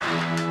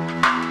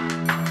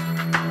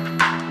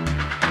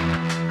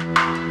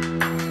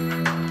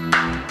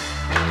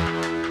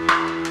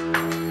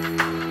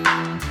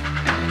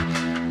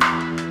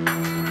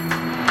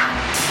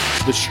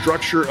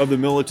structure of the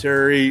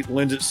military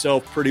lends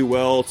itself pretty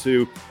well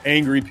to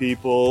angry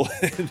people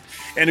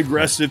and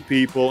aggressive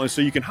people. And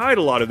so you can hide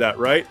a lot of that,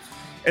 right?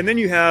 And then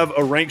you have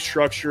a rank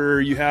structure.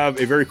 You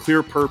have a very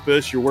clear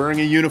purpose. You're wearing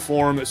a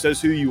uniform that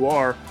says who you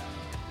are.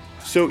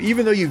 So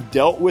even though you've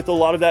dealt with a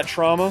lot of that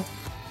trauma,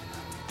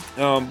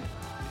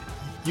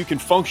 you can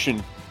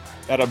function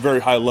at a very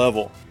high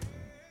level.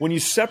 When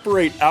you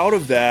separate out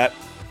of that,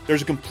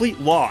 there's a complete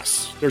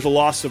loss. There's a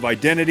loss of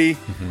identity.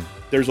 Mm-hmm.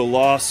 There's a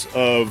loss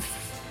of,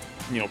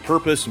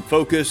 purpose and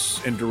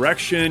focus and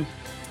direction.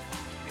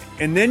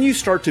 And then you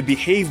start to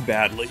behave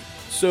badly.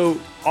 So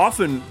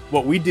often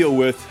what we deal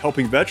with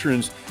helping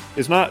veterans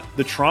is not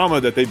the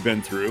trauma that they've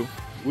been through.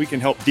 We can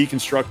help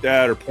deconstruct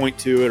that or point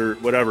to it or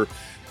whatever.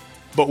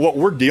 But what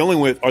we're dealing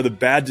with are the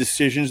bad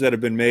decisions that have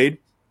been made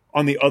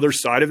on the other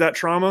side of that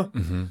trauma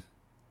mm-hmm.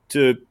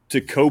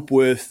 to cope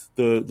with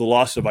the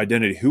loss of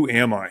identity. Who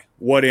am I?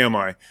 What am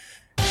I?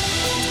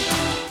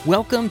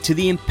 Welcome to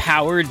the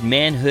Empowered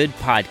Manhood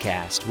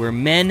Podcast, where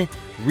men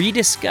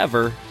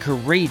rediscover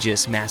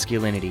courageous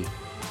masculinity.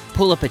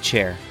 Pull up a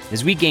chair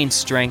as we gain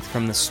strength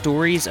from the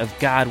stories of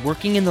God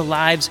working in the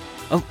lives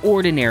of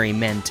ordinary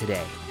men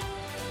today.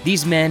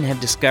 These men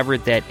have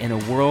discovered that in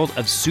a world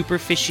of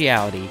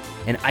superficiality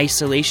and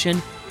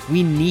isolation,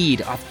 we need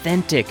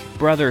authentic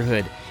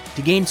brotherhood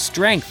to gain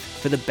strength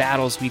for the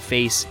battles we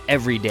face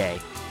every day.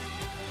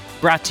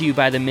 Brought to you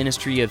by the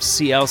ministry of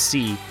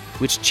CLC,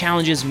 which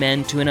challenges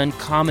men to an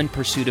uncommon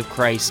pursuit of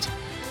Christ.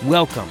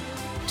 Welcome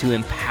to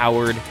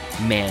Empowered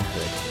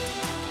Manhood.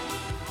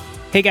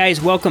 Hey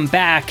guys, welcome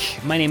back.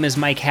 My name is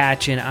Mike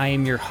Hatch, and I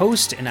am your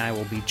host, and I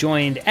will be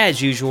joined,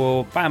 as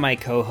usual, by my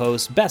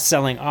co-host,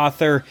 best-selling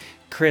author,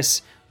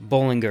 Chris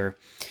Bollinger.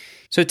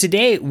 So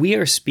today we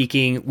are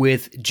speaking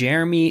with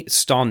Jeremy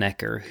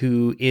Stalnecker,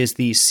 who is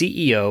the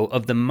CEO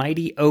of the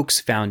Mighty Oaks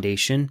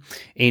Foundation,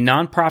 a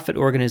nonprofit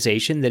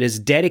organization that is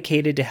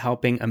dedicated to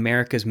helping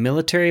America's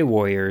military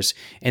warriors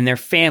and their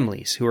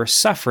families who are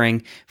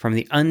suffering from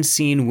the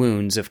unseen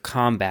wounds of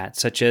combat,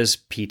 such as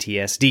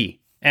PTSD.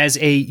 As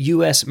a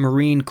U.S.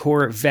 Marine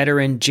Corps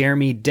veteran,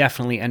 Jeremy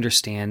definitely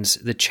understands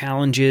the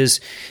challenges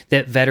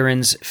that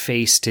veterans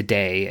face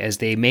today as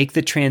they make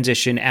the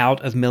transition out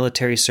of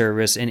military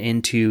service and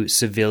into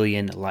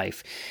civilian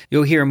life.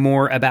 You'll hear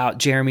more about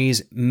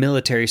Jeremy's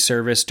military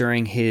service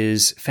during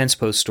his fence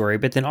post story,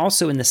 but then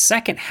also in the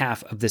second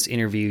half of this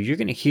interview, you're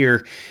going to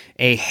hear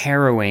a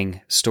harrowing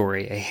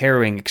story, a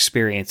harrowing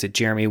experience that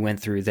Jeremy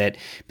went through that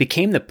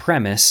became the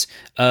premise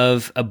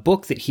of a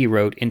book that he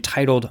wrote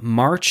entitled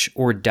March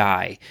or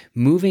Die: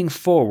 Moving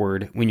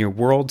Forward When Your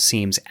World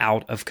Seems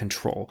Out of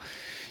Control.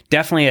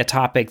 Definitely a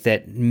topic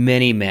that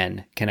many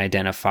men can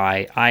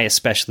identify. I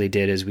especially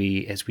did as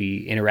we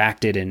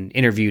interacted and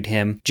interviewed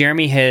him.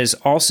 Jeremy has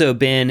also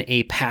been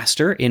a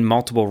pastor in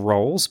multiple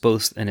roles,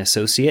 both an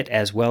associate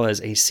as well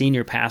as a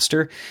senior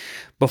pastor,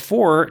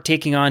 before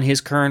taking on his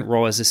current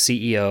role as the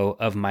CEO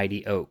of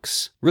Mighty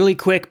Oaks. Really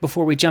quick,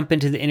 before we jump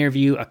into the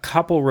interview, a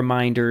couple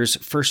reminders.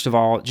 First of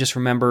all, just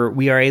remember,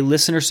 we are a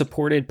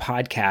listener-supported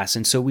podcast,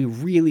 and so we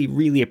really,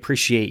 really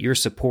appreciate your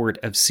support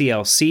of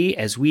CLC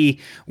as we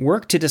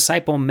work to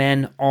disciple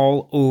men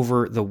all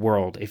over the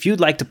world. If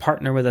you'd like to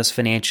partner with us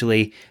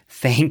financially,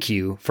 thank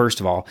you, first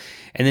of all.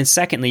 And then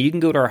secondly, you can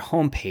go to our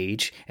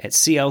homepage at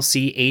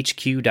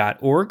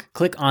clchq.org,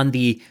 click on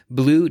the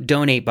blue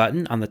donate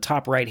button on the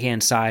top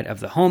right-hand side of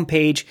the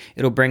homepage.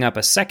 It'll bring up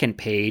a second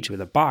page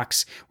with a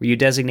box where you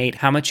designate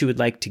how much you would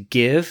like to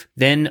give.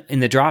 Then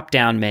in the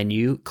drop-down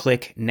menu,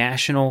 click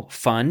National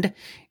Fund.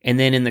 And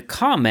then in the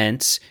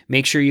comments,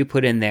 make sure you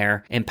put in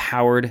there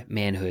Empowered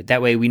Manhood.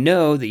 That way we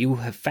know that you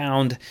have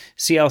found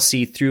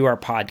CLC through our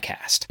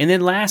podcast. And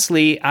then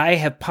lastly, I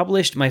have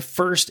published my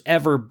first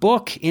ever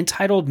book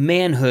entitled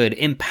Manhood,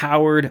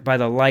 Empowered by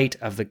the Light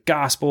of the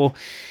Gospel.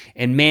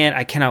 And man,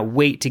 I cannot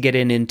wait to get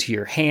it into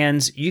your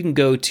hands. You can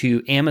go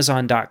to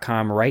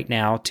Amazon.com right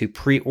now to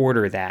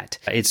pre-order that.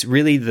 It's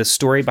really the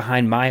story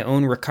behind my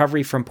own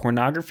recovery from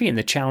pornography and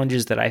the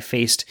challenges that I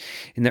faced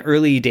in the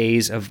early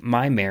days of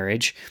my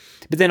marriage.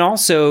 But then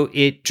also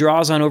it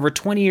draws on over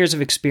 20 years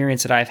of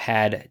experience that I've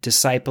had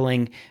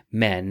discipling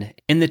men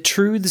and the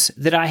truths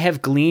that I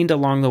have gleaned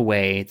along the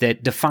way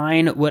that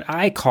define what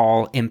I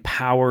call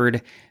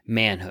empowered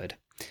manhood.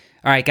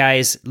 All right,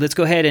 guys, let's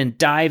go ahead and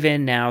dive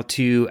in now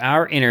to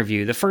our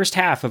interview, the first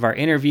half of our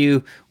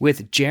interview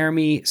with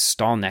Jeremy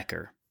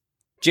Stalnecker.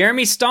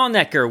 Jeremy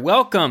Stalnecker,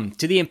 welcome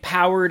to the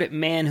Empowered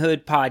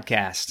Manhood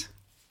Podcast.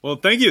 Well,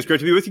 thank you. It's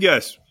great to be with you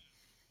guys.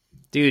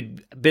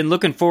 Dude, been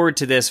looking forward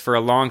to this for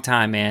a long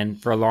time, man,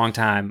 for a long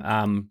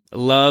time.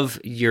 Love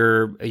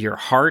your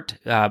heart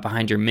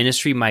behind your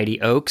ministry,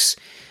 Mighty Oaks,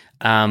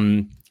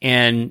 and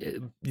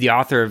the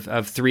author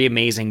of 3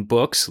 amazing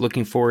books.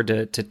 Looking forward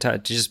to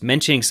just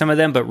mentioning some of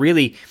them, but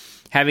really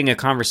having a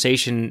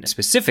conversation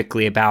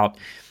specifically about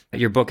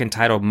your book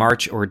entitled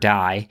March or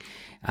Die,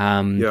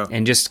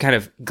 and just kind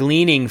of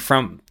gleaning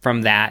from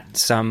that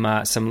some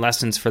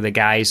lessons for the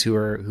guys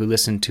who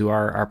listen to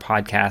our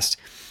podcast.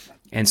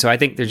 And so I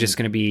think it's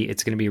going to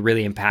be a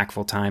really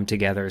impactful time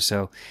together.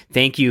 So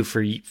thank you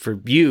for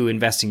you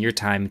investing your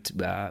time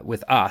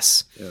with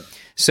us. Yeah.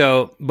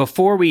 So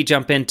before we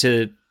jump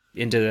into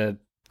the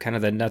kind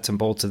of the nuts and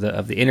bolts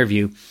of the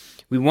interview,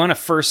 we want to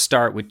first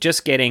start with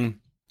just getting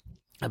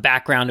a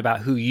background about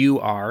who you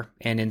are.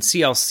 And in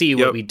CLC,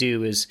 what we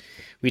do is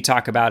we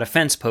talk about a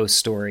fence post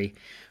story,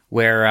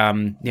 where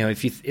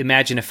if you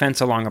imagine a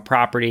fence along a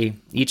property,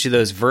 each of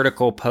those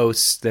vertical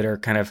posts that are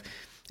kind of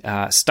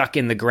stuck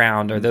in the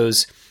ground, or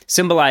those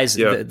symbolize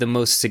the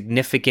most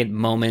significant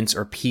moments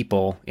or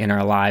people in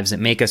our lives that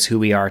make us who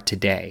we are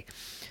today.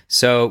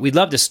 So we'd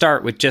love to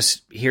start with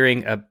just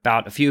hearing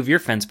about a few of your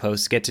fence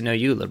posts, get to know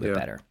you a little bit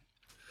better.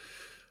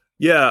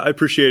 Yeah, I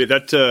appreciate it.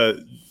 That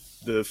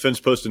the fence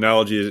post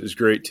analogy is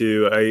great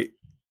too. I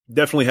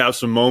definitely have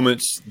some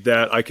moments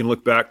that I can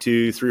look back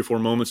to, 3 or 4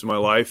 moments in my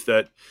life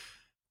that,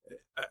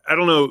 I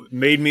don't know,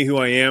 made me who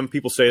I am.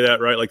 People say that,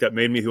 right? Like that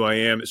made me who I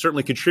am. It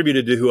certainly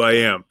contributed to who I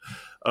am.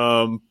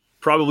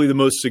 Probably the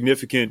most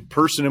significant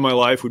person in my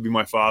life would be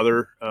my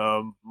father.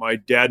 My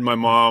dad and my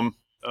mom,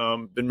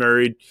 been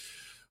married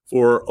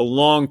for a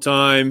long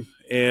time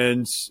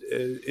and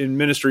in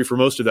ministry for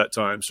most of that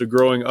time. So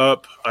growing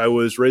up, I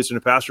was raised in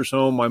a pastor's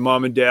home. My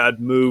mom and dad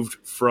moved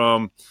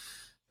from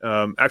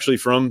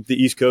the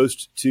East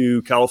Coast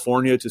to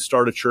California to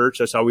start a church.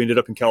 That's how we ended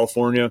up in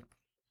California,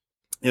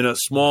 in a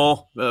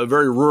small,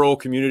 very rural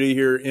community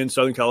here in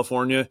Southern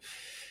California.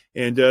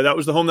 And that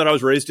was the home that I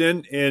was raised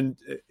in. And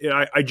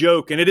I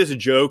joke, and it is a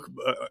joke,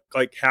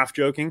 like half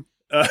joking,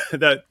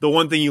 that the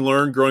one thing you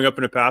learn growing up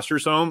in a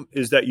pastor's home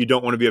is that you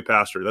don't want to be a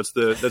pastor. That's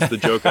the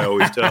joke I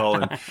always tell.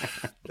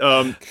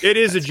 And it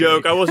is a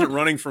joke. I wasn't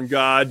running from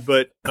God,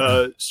 but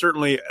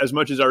certainly as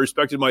much as I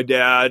respected my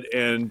dad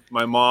and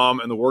my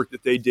mom and the work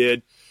that they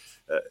did,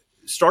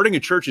 starting a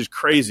church is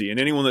crazy, and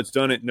anyone that's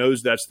done it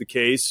knows that's the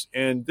case.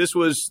 And this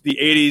was the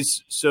 80s,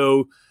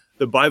 so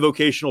the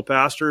bivocational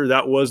pastor,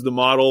 that was the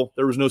model.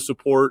 There was no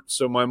support,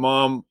 so my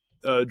mom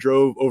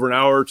drove over an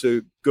hour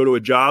to go to a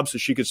job so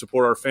she could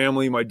support our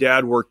family. My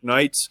dad worked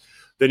nights.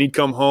 Then he'd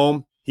come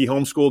home. He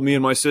homeschooled me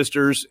and my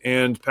sisters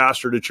and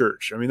pastored a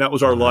church. I mean, that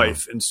was our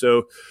life. And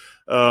so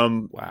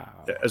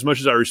as much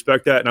as I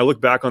respect that, and I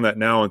look back on that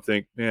now and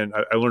think, man,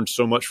 I learned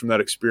so much from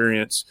that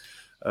experience.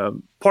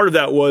 Part of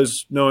that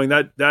was knowing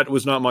that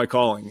was not my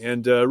calling,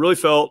 and really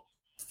felt,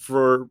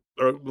 for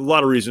a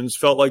lot of reasons,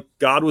 felt like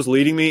God was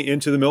leading me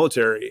into the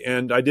military.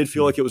 And I did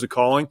feel like it was a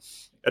calling.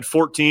 At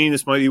 14,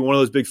 this might be one of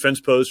those big fence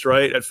posts,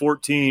 right? At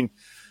 14,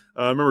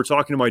 I remember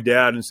talking to my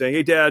dad and saying,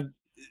 "Hey, Dad,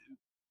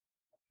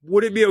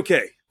 would it be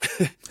okay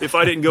if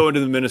I didn't go into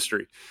the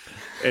ministry?"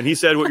 And he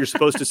said what you're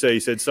supposed to say. He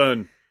said,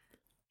 "Son,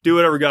 do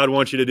whatever God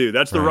wants you to do.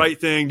 That's the right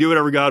thing. Do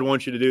whatever God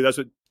wants you to do." That's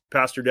what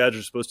pastor dads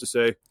are supposed to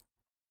say.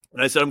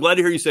 And I said, "I'm glad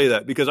to hear you say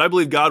that, because I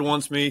believe God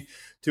wants me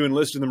to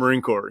enlist in the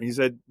Marine Corps." And he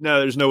said, "No,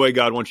 there's no way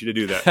God wants you to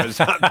do that. That's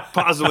not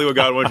possibly what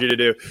God wants you to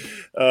do."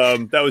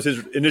 That was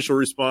his initial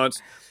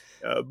response.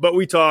 But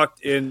we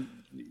talked, and,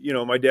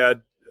 my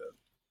dad,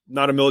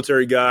 not a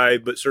military guy,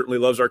 but certainly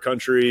loves our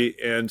country,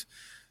 and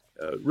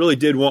really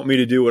did want me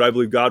to do what I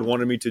believe God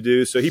wanted me to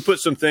do. So he put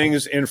some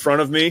things in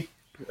front of me,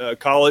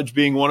 college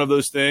being one of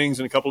those things,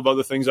 and a couple of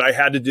other things I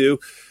had to do,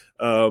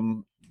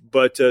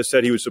 but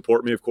said he would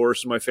support me, of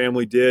course, and my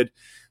family did.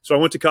 So I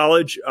went to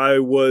college. I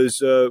went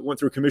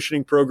through a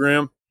commissioning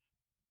program.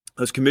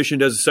 I was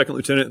commissioned as a second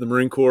lieutenant in the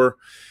Marine Corps,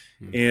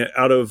 and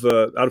out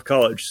of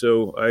college.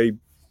 So I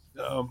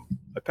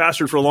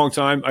pastored for a long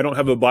time. I don't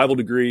have a Bible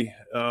degree.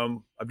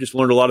 I've just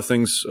learned a lot of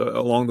things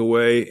along the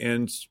way,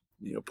 and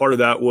part of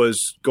that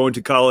was going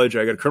to college.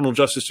 I got a criminal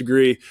justice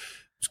degree.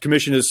 Was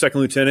commissioned as a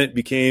second lieutenant.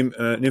 Became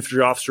an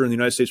infantry officer in the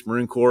United States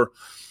Marine Corps.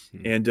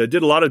 And did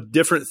a lot of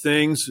different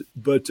things,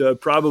 but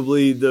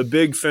probably the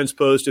big fence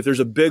post, if there's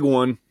a big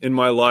one in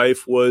my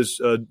life, was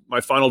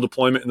my final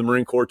deployment in the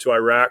Marine Corps to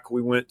Iraq.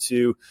 We went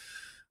to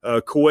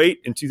Kuwait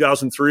in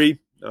 2003.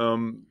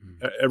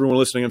 Everyone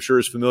listening, I'm sure,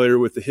 is familiar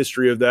with the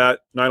history of that.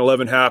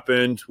 9/11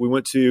 happened. We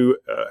went to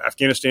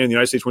Afghanistan. The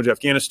United States went to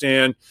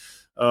Afghanistan.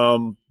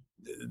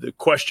 The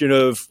question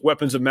of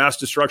weapons of mass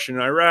destruction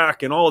in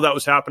Iraq, and all of that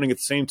was happening at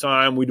the same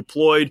time. We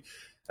deployed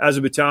as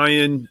a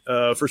battalion,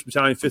 1st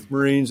Battalion, 5th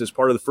Marines, as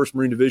part of the 1st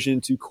Marine Division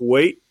to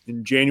Kuwait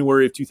in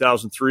January of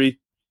 2003.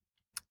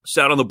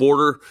 Sat on the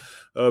border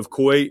of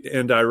Kuwait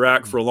and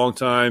Iraq for a long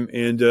time.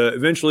 And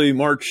eventually,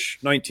 March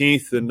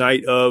 19th, the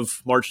night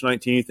of March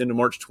 19th into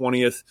March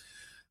 20th,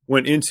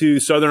 went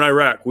into southern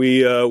Iraq.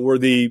 We were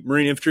the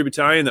Marine Infantry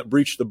Battalion that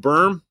breached the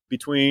berm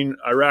between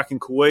Iraq and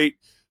Kuwait,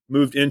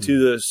 moved into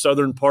the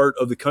southern part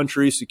of the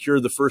country,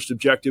 secured the first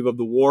objective of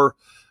the war.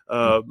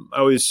 I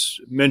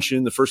always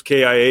mention the first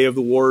KIA of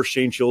the war.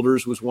 Shane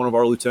Childers was one of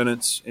our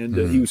lieutenants, and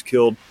he was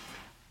killed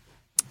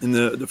in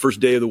the first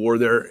day of the war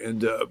there.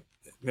 And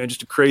man,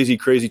 just a crazy,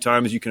 crazy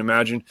time, as you can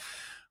imagine.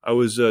 I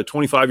was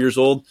 25 years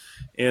old,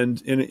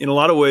 and in a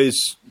lot of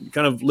ways,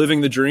 kind of living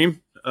the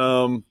dream,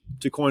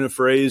 to coin a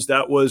phrase.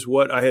 That was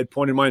what I had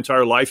pointed my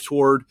entire life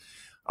toward.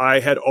 I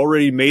had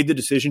already made the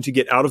decision to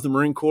get out of the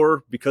Marine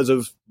Corps because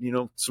of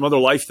some other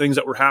life things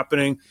that were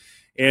happening.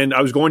 and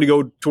I was going to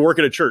go to work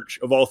at a church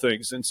of all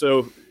things. And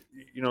so,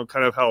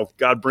 kind of how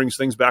God brings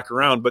things back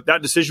around. But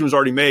that decision was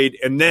already made.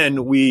 And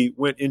then we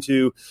went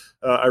into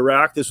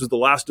Iraq. This was the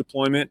last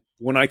deployment.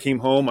 When I came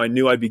home, I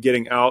knew I'd be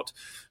getting out.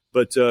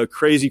 But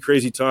crazy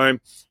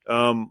time.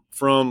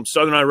 From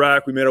southern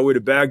Iraq, we made our way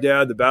to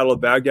Baghdad. The Battle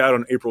of Baghdad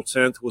on April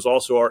 10th was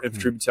also our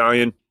infantry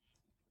battalion.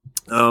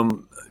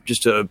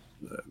 Just a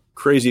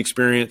crazy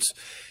experience.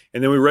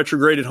 And then we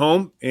retrograded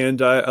home,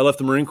 and I left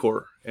the Marine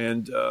Corps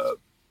and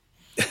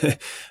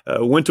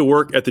went to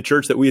work at the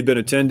church that we had been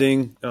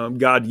attending.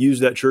 God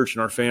used that church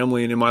in our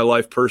family and in my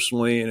life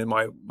personally and in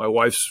my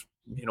wife's,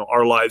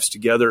 our lives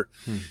together.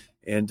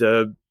 And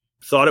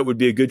thought it would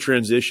be a good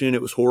transition.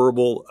 It was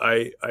horrible.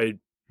 I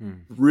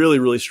really,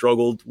 really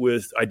struggled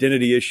with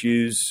identity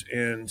issues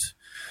and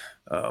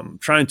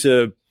trying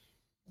to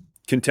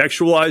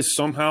contextualize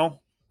somehow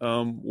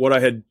what I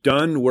had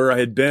done, where I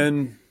had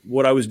been,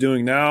 what I was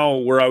doing now,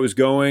 where I was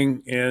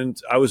going, and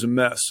I was a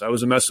mess. I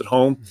was a mess at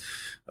home.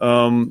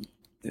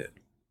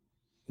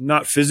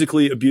 Not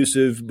physically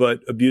abusive, but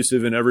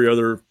abusive in every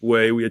other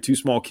way. We had 2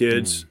 small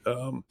kids.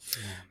 And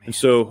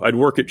so I'd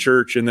work at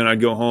church, and then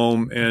I'd go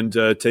home and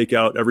take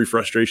out every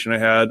frustration I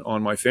had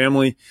on my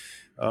family.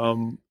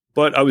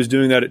 But I was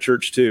doing that at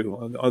church too,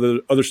 on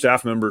other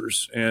staff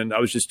members. And I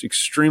was just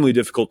extremely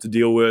difficult to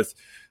deal with,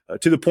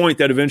 to the point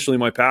that eventually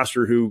my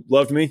pastor, who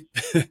loved me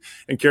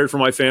and cared for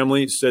my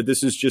family, said,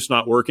 "This is just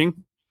not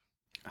working,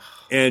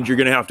 and you're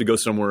going to have to go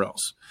somewhere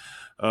else.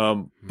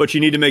 But you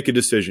need to make a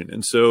decision."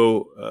 And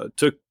so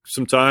took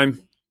some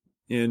time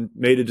and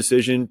made a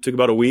decision. Took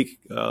about a week.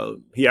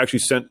 He actually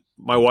sent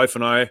my wife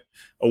and I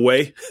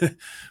away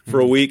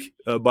for a week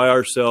by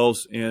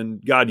ourselves.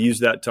 And God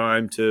used that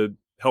time to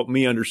help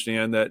me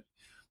understand that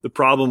the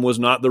problem was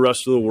not the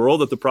rest of the world,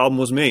 that the problem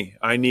was me.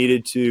 I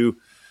needed to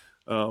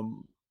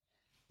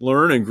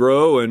learn and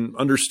grow and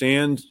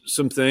understand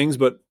some things,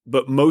 but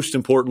most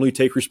importantly,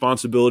 take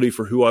responsibility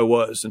for who I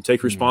was and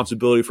take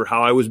responsibility for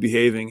how I was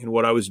behaving and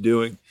what I was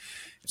doing.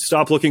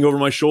 Stop looking over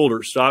my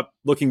shoulder, stop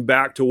looking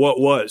back to what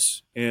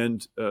was,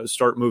 and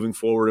start moving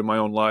forward in my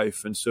own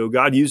life. And so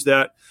God used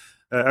that.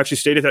 I actually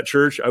stayed at that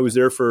church. I was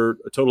there for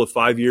a total of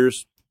 5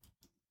 years,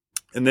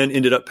 and then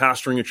ended up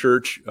pastoring a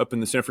church up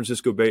in the San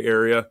Francisco Bay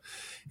Area.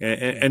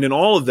 And in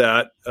all of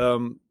that,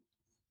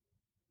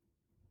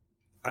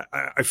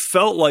 I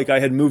felt like I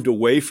had moved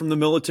away from the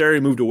military,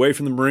 moved away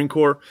from the Marine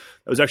Corps.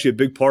 That was actually a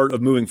big part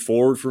of moving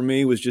forward for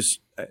me, was just,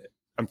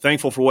 I'm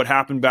thankful for what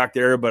happened back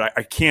there, but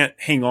I can't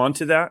hang on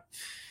to that.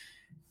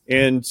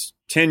 And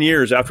 10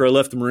 years after I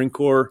left the Marine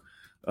Corps,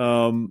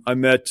 I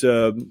met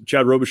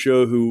Chad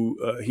Robichaux, who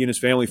he and his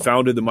family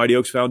founded the Mighty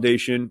Oaks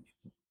Foundation.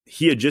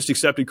 He had just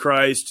accepted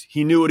Christ.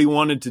 He knew what he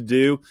wanted to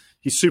do.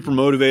 He's super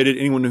motivated.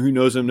 Anyone who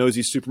knows him knows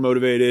he's super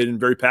motivated and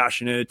very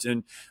passionate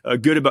and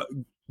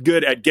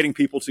good at getting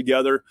people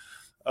together.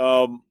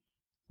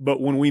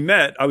 But when we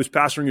met, I was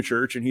pastoring a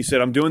church, and he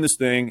said, "I'm doing this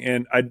thing,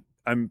 and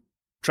I'm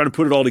trying to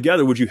put it all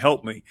together. Would you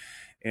help me?"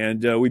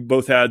 And we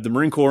both had the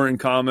Marine Corps in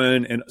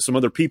common and some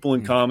other people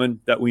in common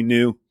that we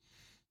knew.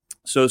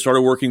 So I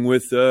started working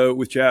with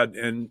Chad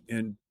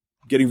and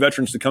getting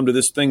veterans to come to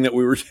this thing that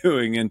we were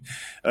doing. And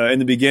in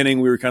the beginning,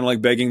 we were kind of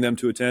like begging them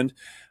to attend.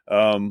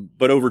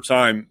 But over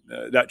time,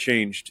 that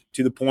changed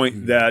to the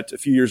point that a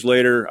few years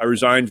later, I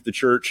resigned the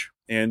church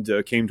and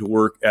came to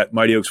work at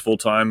Mighty Oaks full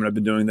time. And I've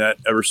been doing that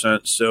ever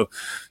since. So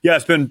yeah,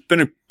 it's been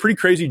a pretty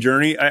crazy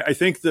journey. I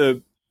think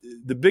the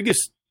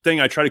biggest thing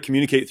I try to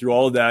communicate through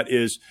all of that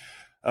is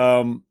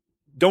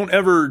don't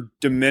ever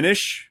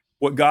diminish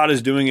what God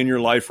is doing in your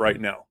life right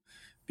now,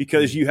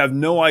 because you have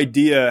no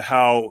idea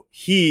how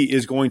He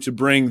is going to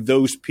bring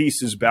those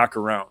pieces back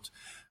around.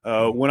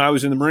 When I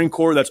was in the Marine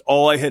Corps, that's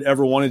all I had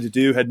ever wanted to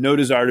do, had no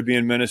desire to be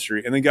in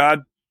ministry. And then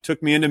God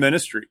took me into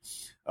ministry.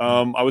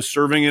 I was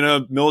serving in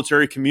a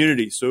military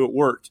community, so it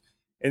worked.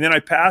 And then I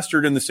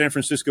pastored in the San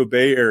Francisco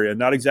Bay Area,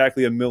 not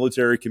exactly a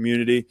military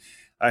community.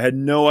 I had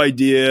no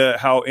idea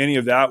how any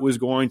of that was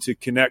going to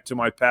connect to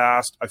my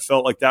past. I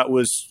felt like that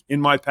was in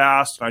my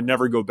past, and I'd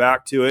never go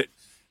back to it.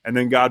 And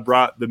then God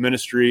brought the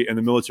ministry and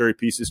the military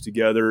pieces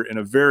together in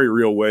a very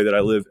real way that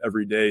I live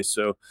every day.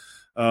 So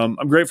I'm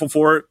grateful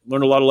for it.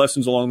 Learned a lot of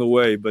lessons along the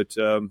way. But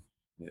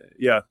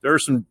yeah, there are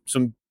some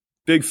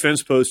big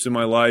fence posts in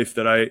my life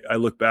that I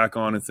look back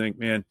on and think,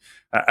 man,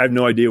 I have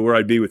no idea where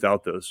I'd be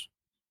without those.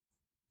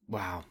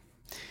 Wow.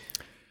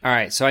 All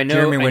right. So I know,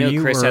 Jeremy,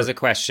 Chris has a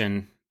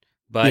question,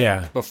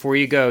 but before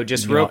you go,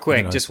 just real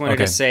quick, just wanted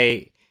to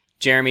say,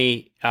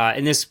 Jeremy,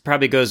 and this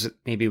probably goes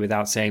maybe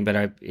without saying, but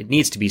it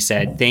needs to be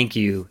said. Thank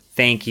you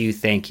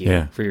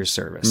for your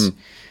service.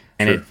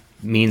 And it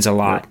means a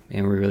lot.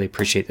 And we really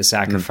appreciate the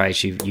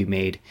sacrifice you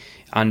made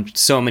on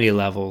so many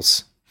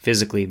levels,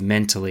 physically,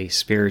 mentally,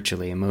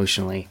 spiritually,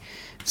 emotionally.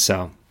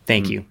 So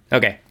thank you.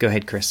 Okay, go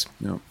ahead, Chris.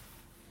 No.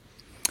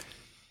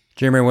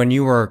 Jeremy, when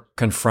you were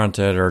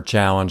confronted or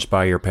challenged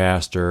by your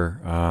pastor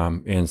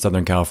in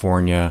Southern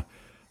California,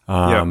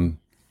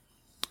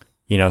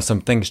 you know,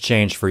 some things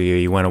changed for you.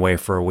 You went away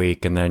for a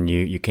week and then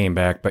you came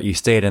back, but you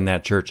stayed in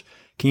that church.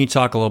 Can you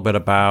talk a little bit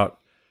about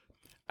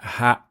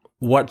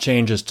what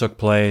changes took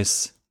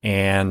place,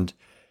 and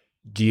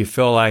do you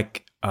feel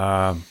like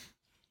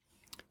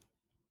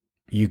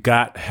you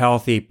got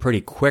healthy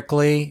pretty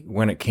quickly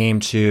when it came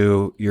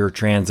to your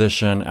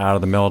transition out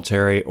of the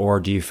military, or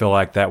do you feel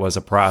like that was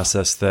a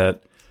process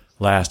that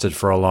lasted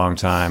for a long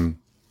time,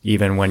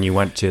 even when you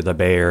went to the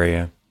Bay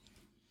Area?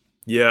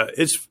 Yeah,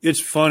 it's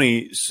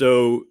funny.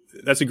 So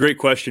that's a great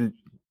question.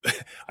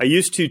 I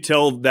used to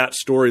tell that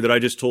story that I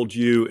just told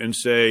you and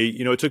say,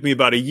 it took me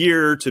about a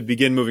year to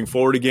begin moving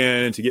forward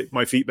again and to get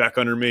my feet back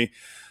under me.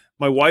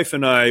 My wife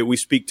and I, we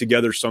speak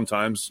together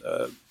sometimes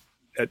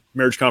at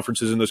marriage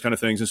conferences and those kind of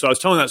things. And so I was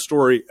telling that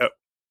story at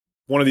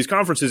one of these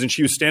conferences, and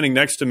she was standing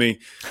next to me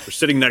or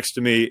sitting next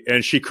to me,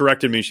 and she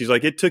corrected me. She's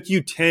like, it took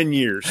you 10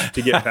 years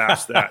to get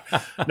past that.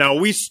 Now,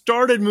 we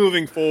started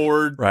moving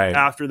forward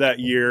after that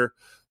year,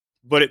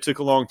 but it took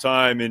a long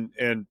time.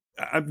 And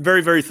I'm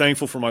very, very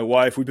thankful for my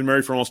wife. We've been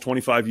married for almost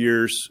 25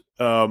 years.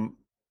 I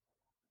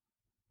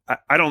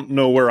don't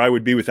know where I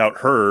would be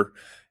without her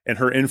and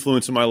her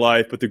influence in my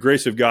life, but the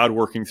grace of God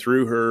working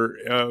through her.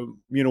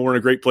 We're in a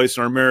great place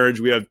in our marriage.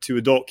 We have 2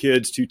 adult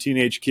kids, 2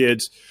 teenage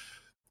kids,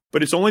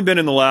 but it's only been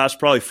in the last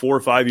probably 4 or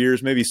 5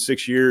 years, maybe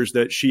 6 years,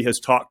 that she has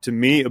talked to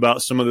me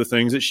about some of the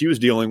things that she was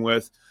dealing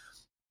with,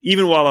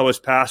 even while I was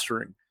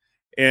pastoring.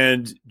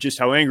 And just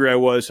how angry I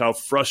was, how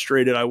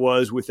frustrated I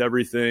was with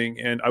everything.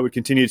 And I would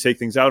continue to take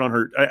things out on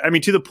her. I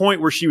mean, to the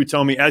point where she would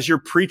tell me, as you're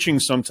preaching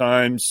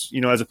sometimes,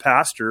 as a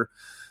pastor,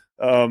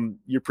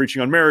 you're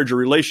preaching on marriage or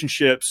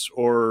relationships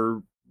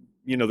or,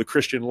 the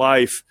Christian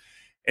life.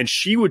 And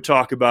she would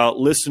talk about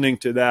listening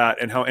to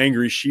that and how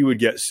angry she would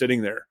get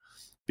sitting there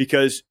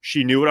because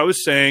she knew what I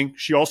was saying.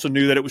 She also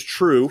knew that it was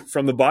true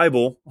from the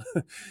Bible.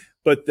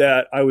 But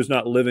that I was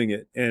not living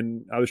it.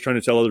 And I was trying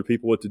to tell other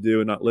people what to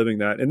do and not living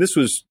that. And this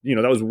was,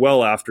 that was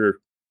well after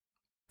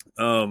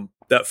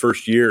that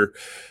first year.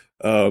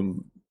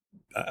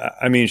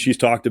 I mean, she's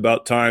talked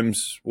about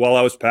times while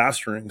I was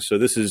pastoring. So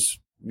this is,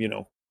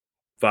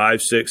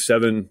 5, 6,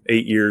 7,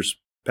 8 years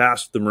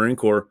past the Marine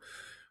Corps,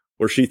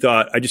 where she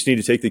thought, I just need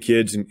to take the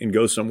kids and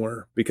go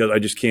somewhere because I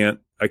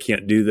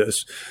can't do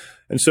this.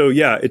 And so,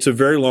 yeah, it's a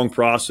very long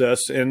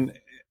process. And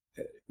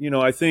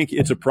I think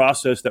it's a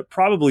process that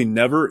probably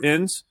never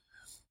ends,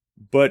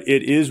 but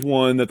it is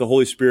one that the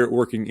Holy Spirit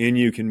working in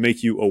you can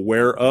make you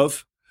aware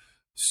of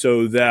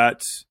so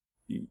that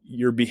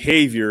your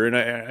behavior, and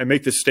I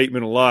make this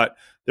statement a lot,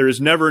 there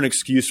is never an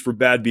excuse for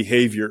bad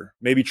behavior.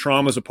 Maybe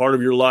trauma is a part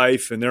of your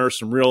life, and there are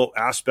some real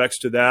aspects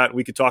to that.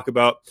 We could talk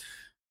about,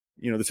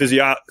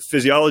 the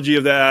physiology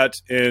of that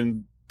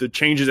and the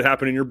changes that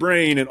happen in your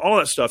brain and all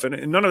that stuff.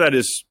 And none of that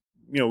is,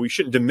 we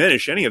shouldn't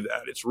diminish any of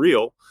that. It's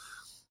real.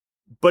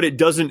 But it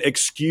doesn't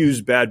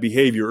excuse bad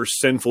behavior or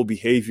sinful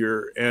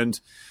behavior. And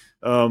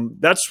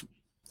that's,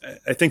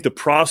 I think the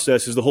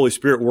process is the Holy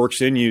Spirit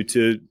works in you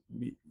to,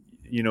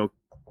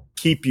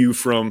 keep you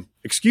from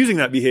excusing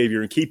that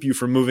behavior and keep you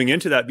from moving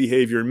into that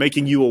behavior and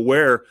making you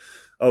aware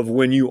of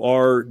when you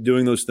are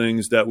doing those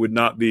things that would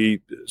not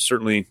be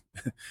certainly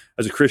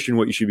as a Christian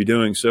what you should be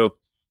doing. So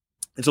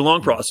it's a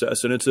long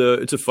process and it's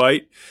a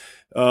fight.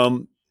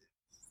 The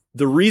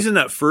reason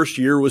that first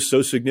year was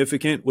so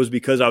significant was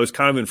because I was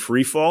kind of in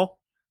free fall.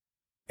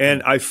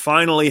 And I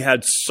finally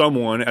had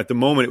someone, at the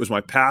moment, it was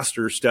my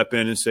pastor, step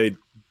in and say,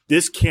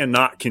 this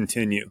cannot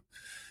continue.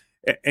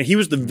 And he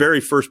was the very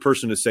first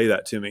person to say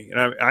that to me.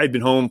 And I had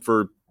been home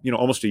for,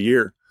 almost a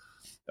year.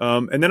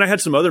 And then I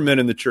had some other men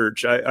in the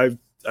church. I've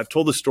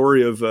told the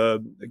story of a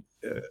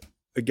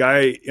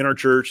guy in our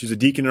church. He's a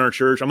deacon in our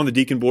church. I'm on the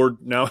deacon board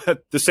now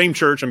at the same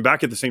church. I'm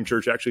back at the same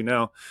church actually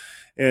now.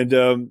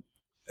 And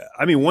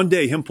one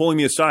day him pulling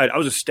me aside, I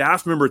was a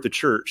staff member at the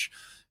church.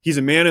 He's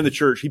a man in the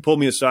church. He pulled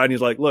me aside and he's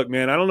like, look,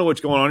 man, I don't know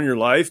what's going on in your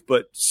life,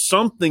 but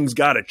something's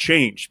got to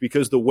change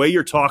because the way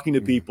you're talking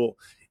to people,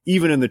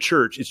 even in the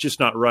church, it's just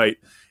not right.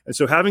 And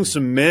so having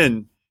some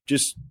men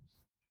just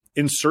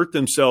insert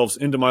themselves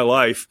into my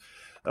life,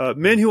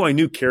 men who I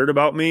knew cared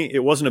about me,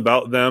 it wasn't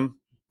about them.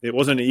 It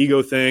wasn't an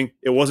ego thing.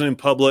 It wasn't in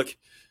public.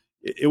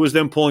 It was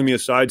them pulling me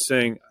aside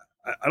saying,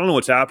 I don't know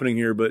what's happening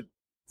here, but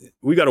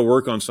we got to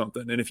work on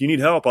something. And if you need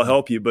help, I'll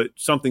help you, but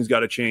something's got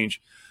to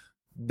change.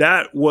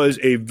 That was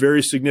a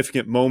very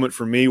significant moment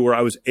for me where I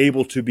was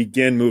able to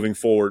begin moving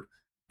forward.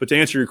 But to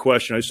answer your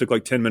question, I just took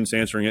like 10 minutes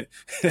answering it.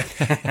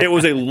 It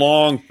was a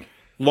long,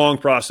 long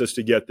process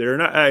to get there.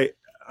 And I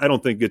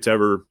don't think it's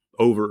ever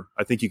over.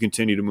 I think you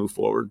continue to move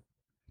forward.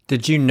 When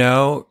did you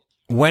know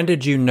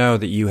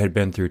that you had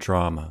been through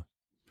trauma?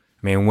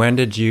 I mean, when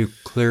did you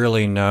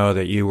clearly know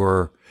that you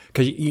were,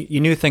 because you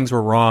knew things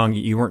were wrong,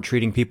 you weren't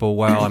treating people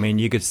well. I mean,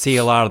 you could see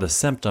a lot of the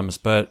symptoms,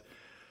 but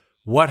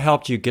what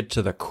helped you get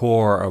to the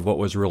core of what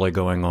was really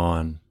going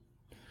on?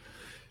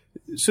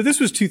 So this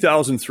was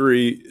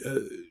 2003.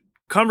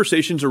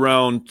 Conversations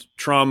around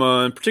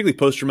trauma and particularly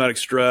post-traumatic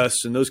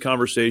stress and those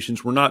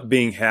conversations were not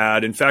being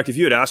had. In fact, if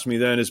you had asked me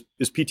then, is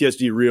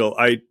PTSD real?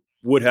 I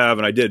would have,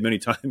 and I did many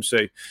times,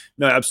 say,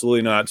 no,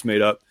 absolutely not. It's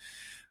made up.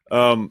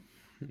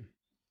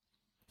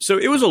 So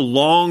it was a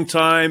long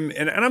time,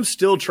 and I'm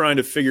still trying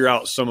to figure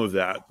out some of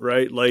that,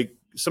 right? Like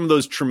some of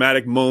those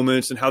traumatic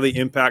moments and how they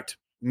impact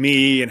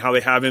me and how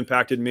they have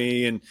impacted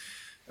me. And,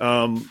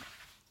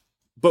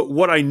 but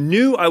what I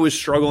knew I was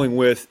struggling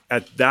with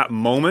at that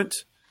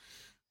moment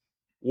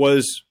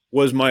was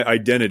my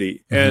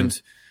identity.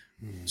 And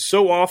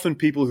so often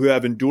people who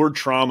have endured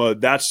trauma,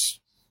 that's,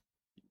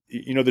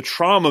 the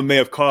trauma may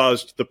have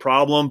caused the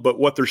problem, but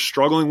what they're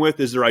struggling with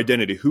is their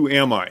identity. Who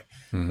am I?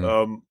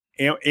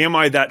 Am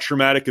I that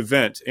traumatic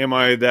event? Am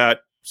I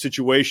that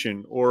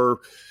situation? Or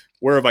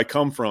where have I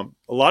come from?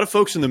 A lot of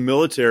folks in the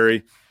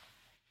military,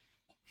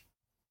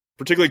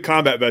 particularly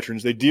combat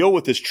veterans, they deal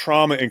with this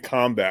trauma in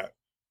combat,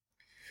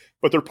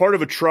 but they're part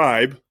of a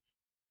tribe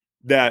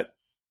that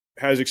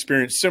has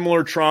experienced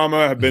similar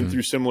trauma, have been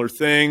through similar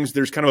things.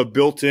 There's kind of a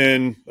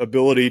built-in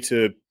ability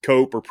to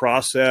cope or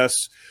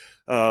process.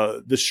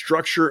 The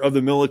structure of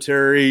the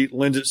military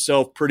lends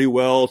itself pretty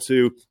well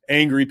to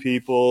angry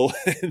people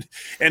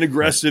and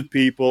aggressive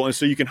people. And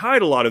so you can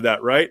hide a lot of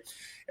that, right?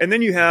 And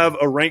then you have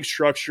a rank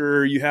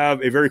structure. You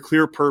have a very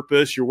clear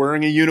purpose. You're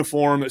wearing a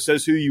uniform that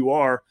says who you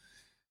are.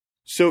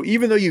 So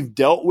even though you've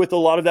dealt with a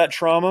lot of that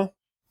trauma,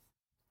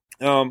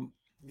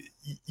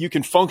 you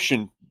can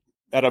function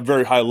at a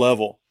very high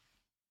level.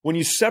 When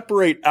you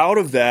separate out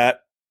of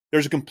that,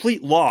 there's a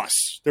complete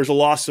loss. There's a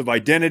loss of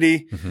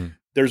identity.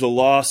 There's a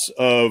loss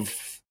of,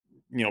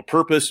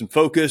 purpose and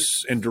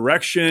focus and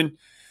direction.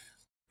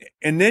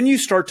 And then you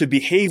start to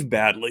behave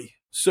badly.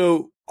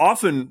 So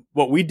often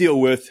what we deal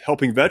with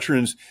helping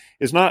veterans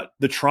is not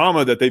the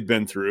trauma that they've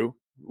been through.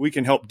 We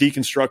can help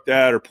deconstruct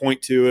that or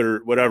point to it or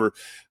whatever.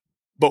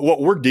 But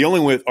what we're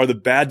dealing with are the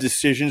bad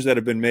decisions that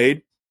have been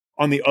made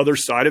on the other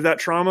side of that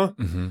trauma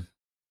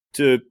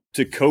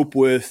to cope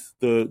with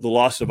the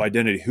loss of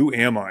identity. Who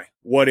am I?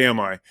 What am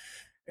I?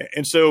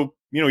 And so,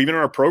 even in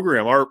our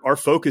program, our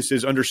focus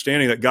is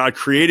understanding that God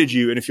created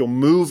you. And if you'll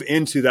move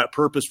into that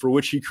purpose for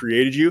which he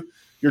created you,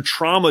 your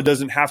trauma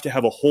doesn't have to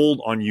have a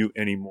hold on you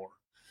anymore.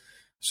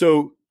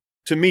 So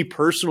to me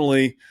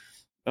personally,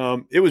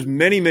 it was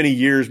many, many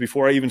years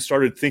before I even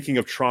started thinking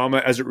of trauma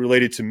as it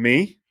related to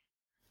me.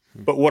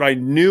 But what I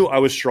knew I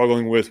was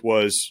struggling with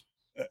was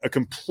a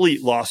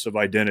complete loss of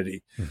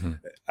identity.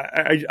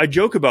 I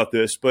joke about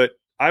this, but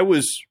I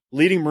was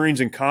leading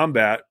Marines in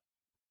combat,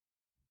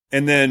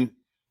 and then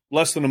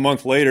less than a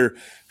month later,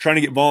 trying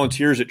to get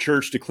volunteers at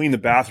church to clean the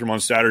bathroom on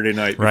Saturday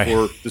night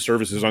before the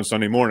services on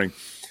Sunday morning.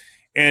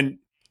 And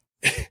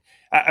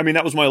I mean,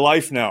 that was my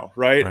life now,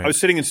 right? I was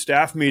sitting in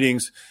staff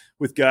meetings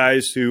with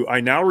guys who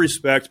I now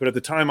respect, but at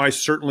the time I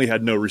certainly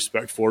had no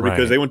respect for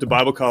because they went to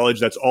Bible college.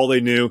 That's all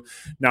they knew.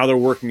 Now they're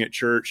working at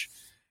church.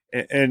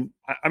 And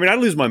I mean, I'd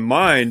lose my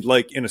mind,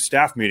 like in a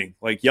staff meeting,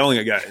 like yelling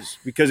at guys,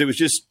 because it was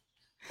just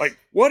like,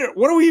 what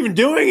are we even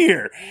doing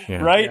here?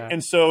 Right. Yeah.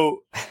 And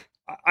so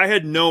I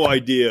had no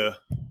idea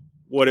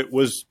what it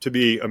was to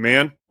be a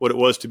man, what it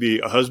was to be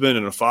a husband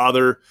and a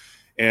father,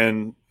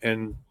 and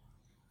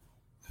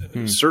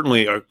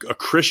certainly a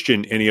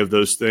Christian, any of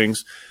those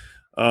things.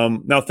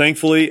 Now,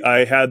 thankfully,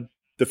 I had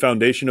the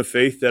foundation of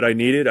faith that I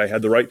needed. I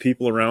had the right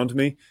people around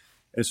me.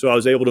 And so I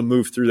was able to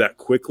move through that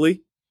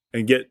quickly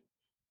and get,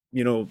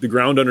 the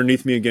ground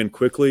underneath me again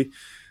quickly.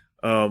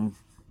 But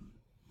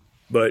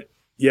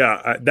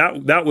yeah,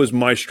 that was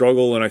my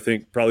struggle. And I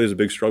think probably is a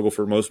big struggle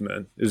for most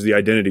men, is the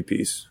identity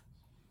piece.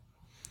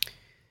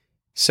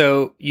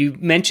 So you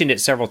mentioned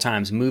it several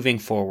times, moving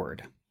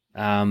forward.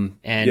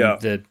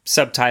 The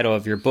subtitle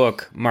of your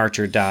book, March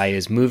or Die,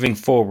 is Moving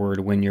Forward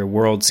When Your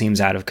World Seems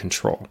Out of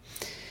Control.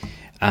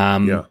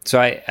 So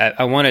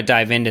I want to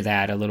dive into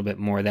that a little bit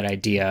more, that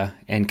idea,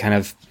 and kind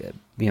of,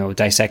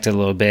 dissect it a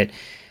little bit.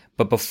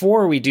 But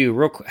before we do,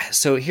 real quick,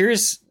 so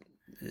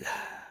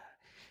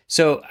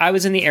I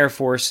was in the Air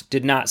Force,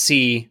 did not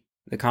see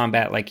the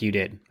combat like you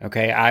did.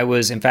 Okay. I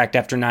was, in fact,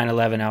 after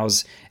 9/11, I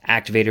was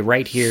activated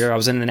right here. I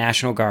was in the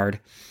National Guard.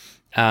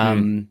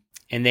 And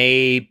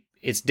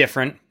it's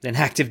different than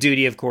active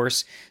duty, of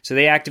course. So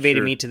they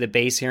activated me to the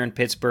base here in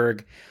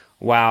Pittsburgh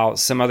while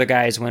some other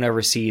guys went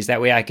overseas.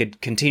 That way I could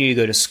continue to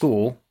go to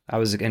school. I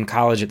was in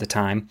college at the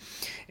time.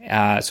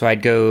 So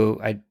I'd do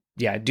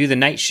the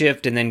night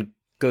shift and then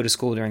go to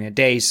school during the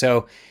day.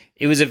 So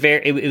it was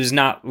it was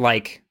not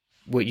like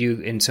what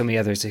you and so many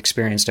others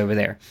experienced over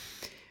there.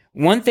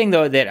 One thing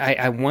though, that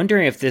I'm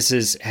wondering if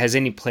this has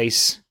any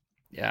place,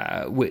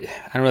 I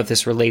don't know if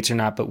this relates or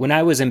not, but when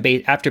I was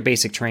after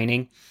basic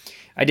training,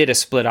 I did a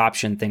split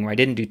option thing where I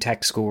didn't do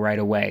tech school right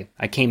away.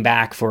 I came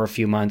back for a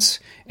few months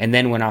and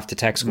then went off to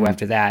tech school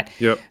after that.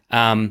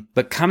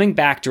 But coming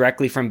back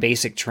directly from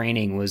basic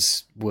training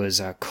was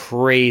a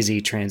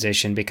crazy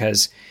transition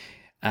because,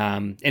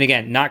 and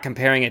again, not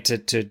comparing it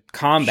to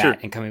combat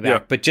and coming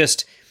back, but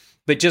just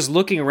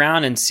looking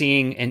around and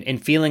seeing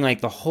and feeling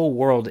like the whole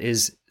world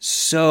is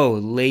so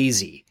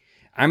lazy.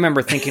 I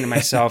remember thinking to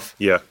myself,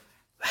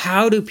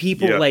 how do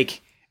people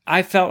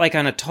I felt like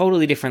on a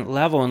totally different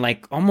level, and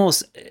like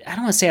almost, I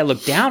don't want to say I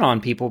looked down on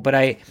people, but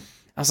I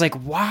was like,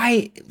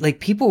 why?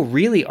 Like people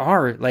really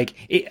are like,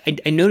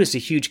 I noticed a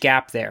huge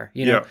gap there,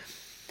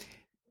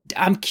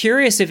 I'm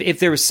curious if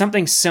there was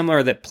something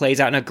similar that plays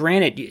out. Now,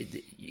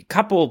 granted,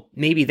 couple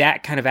maybe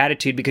that kind of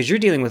attitude, because you're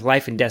dealing with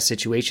life and death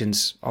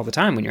situations all the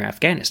time when you're in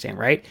Afghanistan,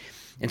 right?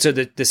 And so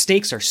the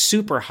stakes are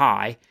super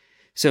high.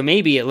 So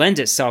maybe it lends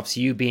itself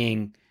to you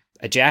being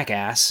a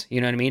jackass,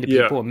 you know what I mean, to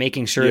people,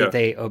 making sure that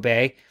they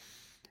obey.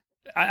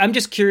 I'm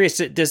just curious,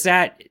 does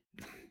that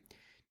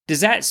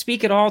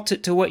speak at all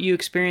to what you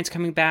experienced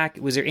coming back?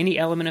 Was there any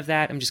element of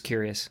that? I'm just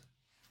curious.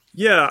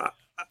 Yeah,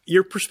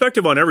 your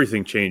perspective on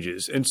everything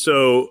changes. And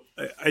so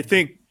I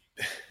think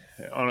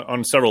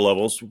on several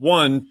levels.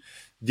 One,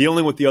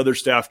 dealing with the other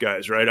staff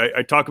guys, right?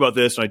 I talk about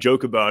this and I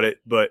joke about it,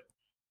 but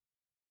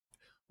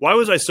why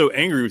was I so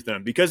angry with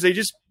them? Because they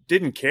just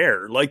didn't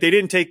care. Like they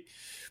didn't take,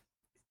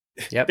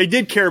 they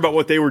did care about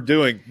what they were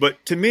doing.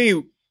 But to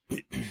me,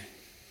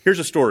 here's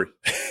a story.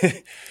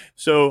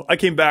 So I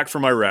came back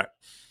from Iraq.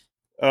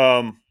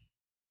 I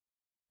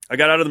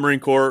got out of the Marine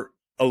Corps.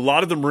 A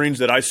lot of the Marines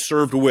that I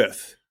served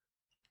with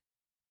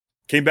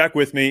came back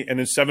with me, and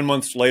then 7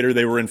 months later,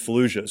 they were in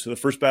Fallujah. So the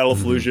first battle of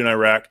Fallujah in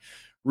Iraq,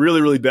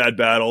 really, really bad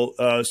battle.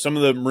 Some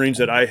of the Marines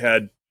that I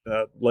had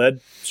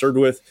served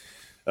with,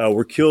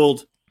 were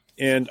killed,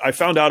 and I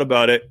found out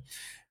about it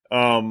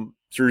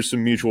through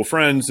some mutual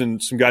friends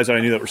and some guys that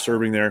I knew that were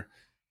serving there.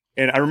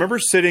 And I remember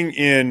sitting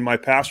in my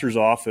pastor's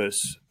office.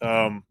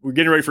 We're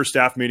getting ready for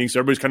staff meetings, so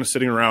everybody's kind of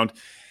sitting around.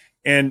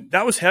 And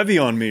that was heavy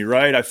on me,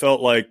 right? I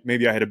felt like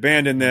maybe I had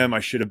abandoned them.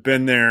 I should have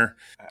been there.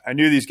 I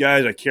knew these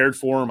guys. I cared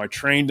for them. I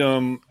trained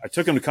them. I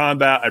took them to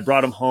combat. I brought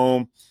them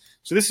home.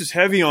 So this is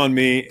heavy on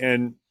me.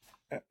 And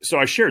so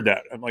I shared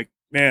that. I'm like,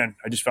 man,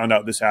 I just found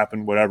out this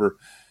happened, whatever.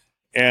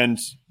 And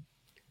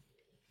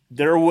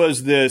there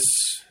was this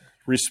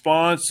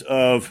response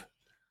of,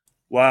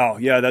 wow,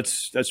 yeah,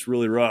 that's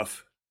really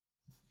rough.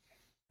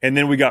 And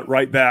then we got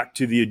right back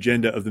to the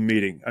agenda of the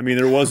meeting. I mean,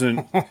 there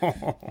wasn't,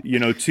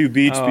 two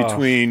beats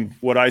between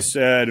what I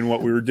said and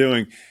what we were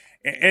doing.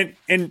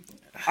 And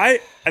I,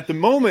 at the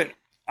moment,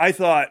 I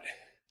thought,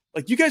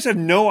 like, you guys have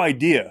no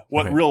idea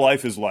what real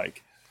life is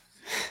like.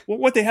 Well,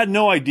 what they had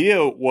no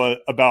idea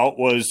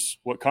was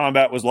what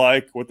combat was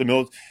like, what the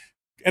military,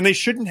 and they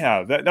shouldn't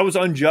have. That was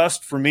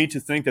unjust for me to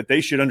think that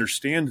they should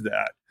understand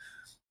that.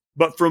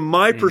 But from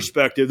my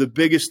perspective, the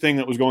biggest thing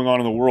that was going on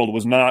in the world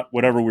was not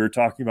whatever we were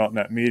talking about in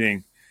that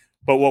meeting,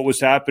 but what was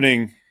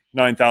happening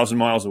 9,000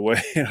 miles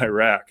away in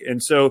Iraq.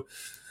 And so,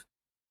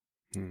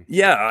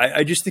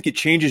 I just think it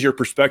changes your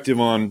perspective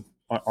on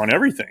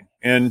everything.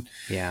 And,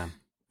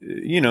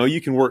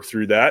 you can work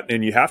through that,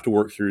 and you have to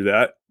work through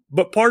that.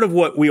 But part of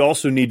what we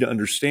also need to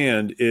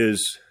understand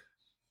is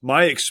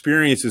my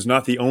experience is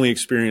not the only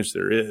experience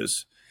there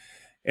is.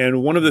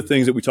 And one of the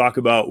things that we talk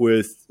about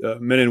with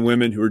men and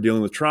women who are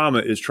dealing with trauma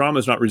is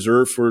not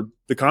reserved for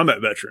the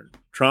combat veteran.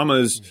 Trauma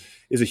is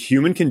a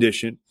human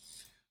condition.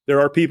 There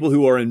are people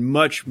who are in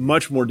much,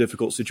 much more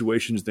difficult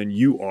situations than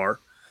you are.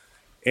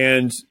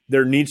 And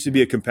there needs to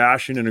be a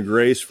compassion and a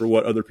grace for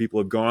what other people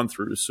have gone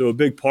through. So a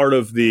big part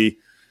of the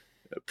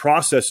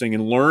processing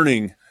and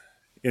learning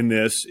in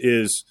this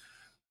is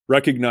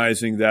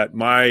recognizing that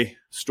my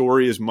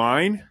story is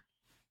mine.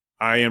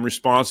 I am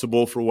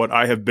responsible for what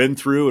I have been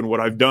through and what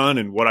I've done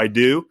and what I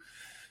do.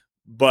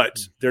 But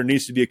there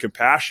needs to be a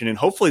compassion. And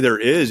hopefully there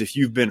is. If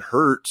you've been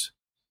hurt,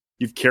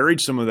 you've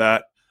carried some of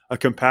that, a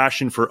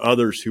compassion for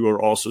others who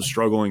are also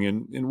struggling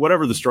in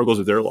whatever the struggles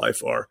of their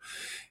life are.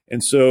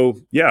 And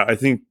so, I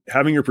think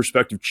having your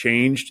perspective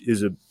changed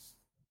is it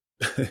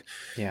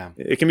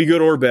can be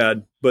good or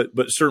bad, but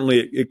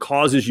certainly it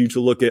causes you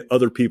to look at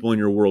other people in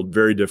your world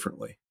very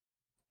differently.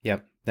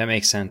 Yep, that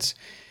makes sense.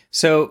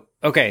 So,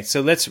 okay,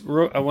 so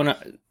I want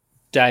to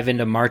dive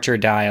into March or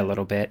Die a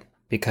little bit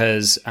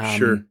because,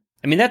 sure.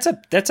 I mean, that's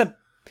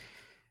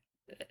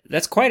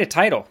quite a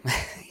title.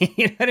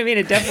 You know what I mean?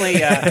 It definitely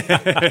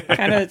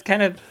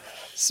kind of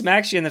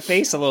smacks you in the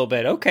face a little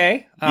bit.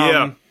 Okay.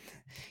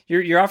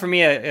 You're offering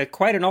me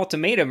quite an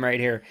ultimatum right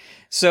here.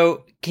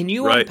 So can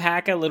you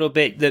unpack a little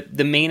bit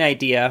the main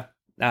idea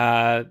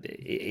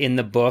in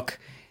the book?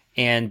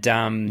 And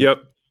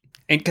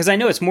and because I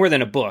know it's more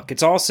than a book.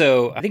 It's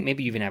also, I think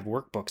maybe you even have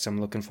workbooks I'm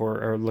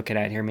looking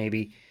at here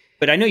maybe.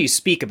 But I know you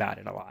speak about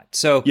it a lot.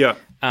 So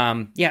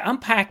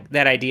unpack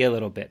that idea a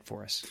little bit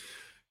for us.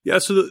 Yeah,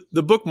 so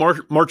the book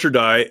March or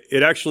Die,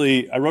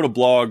 I wrote a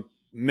blog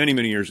many,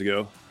 many years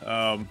ago,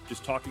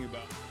 just talking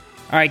about.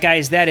 All right,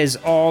 guys, that is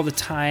all the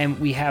time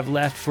we have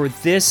left for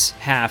this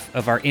half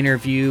of our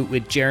interview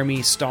with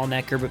Jeremy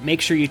Stalnecker. But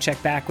make sure you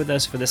check back with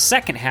us for the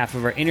second half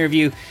of our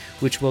interview,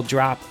 which will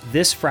drop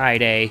this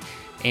Friday.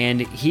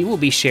 And he will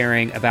be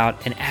sharing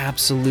about an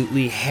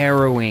absolutely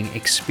harrowing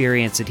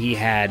experience that he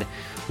had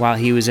while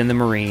he was in the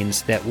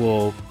Marines that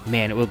will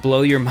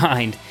blow your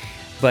mind.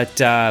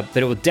 But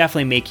it will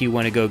definitely make you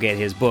want to go get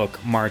his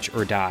book, March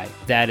or Die.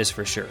 That is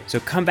for sure. So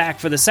come back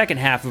for the second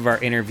half of our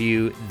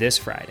interview this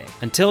Friday.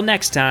 Until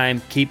next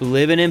time, keep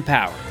living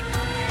empowered.